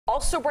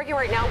Also breaking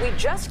right now, we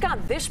just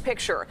got this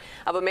picture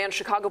of a man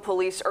Chicago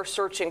police are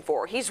searching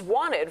for. He's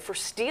wanted for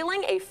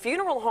stealing a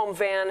funeral home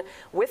van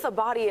with a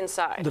body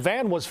inside. The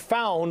van was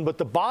found, but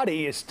the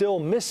body is still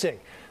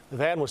missing. The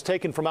van was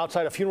taken from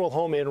outside a funeral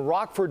home in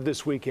Rockford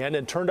this weekend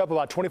and turned up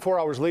about 24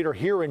 hours later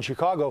here in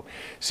Chicago.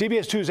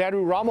 CBS 2's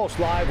Andrew Ramos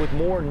live with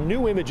more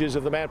new images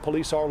of the man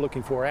police are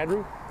looking for.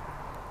 Andrew?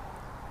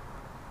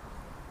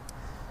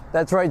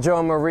 That's right, Joe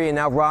and Marie. And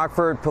now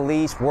Rockford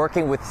police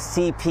working with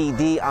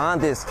CPD on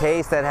this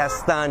case that has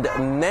stunned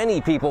many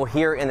people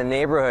here in the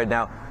neighborhood.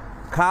 Now,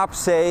 cops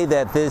say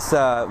that this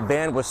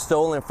van was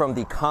stolen from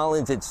the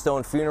Collins and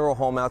Stone funeral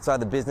home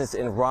outside the business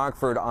in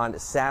Rockford on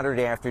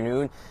Saturday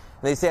afternoon. And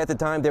they say at the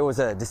time there was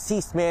a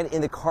deceased man in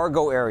the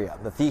cargo area.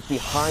 The thief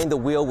behind the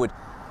wheel would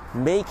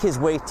make his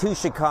way to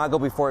Chicago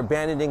before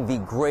abandoning the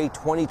gray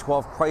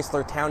 2012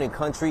 Chrysler Town &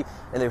 Country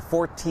in the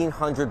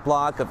 1400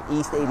 block of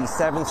East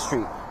 87th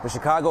Street. The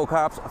Chicago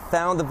cops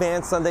found the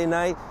van Sunday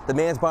night. The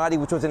man's body,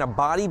 which was in a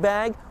body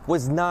bag,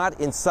 was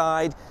not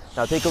inside.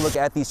 Now take a look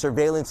at the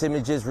surveillance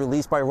images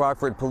released by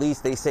Rockford police.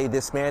 They say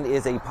this man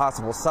is a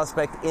possible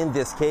suspect in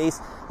this case.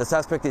 The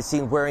suspect is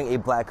seen wearing a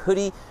black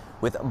hoodie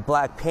with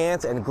black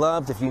pants and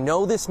gloves. If you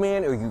know this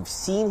man or you've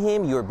seen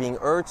him, you are being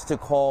urged to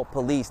call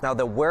police. Now,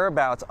 the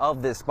whereabouts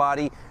of this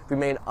body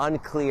remain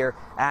unclear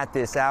at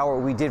this hour.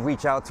 We did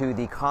reach out to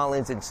the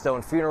Collins and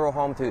Stone funeral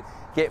home to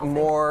get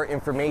more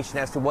information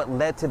as to what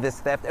led to this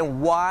theft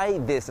and why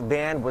this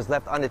van was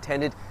left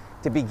unattended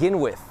to begin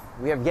with.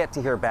 We have yet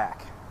to hear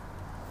back.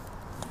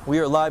 We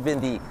are live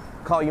in the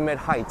Calumet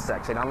Heights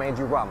section. I'm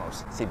Andrew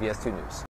Ramos, CBS 2 News.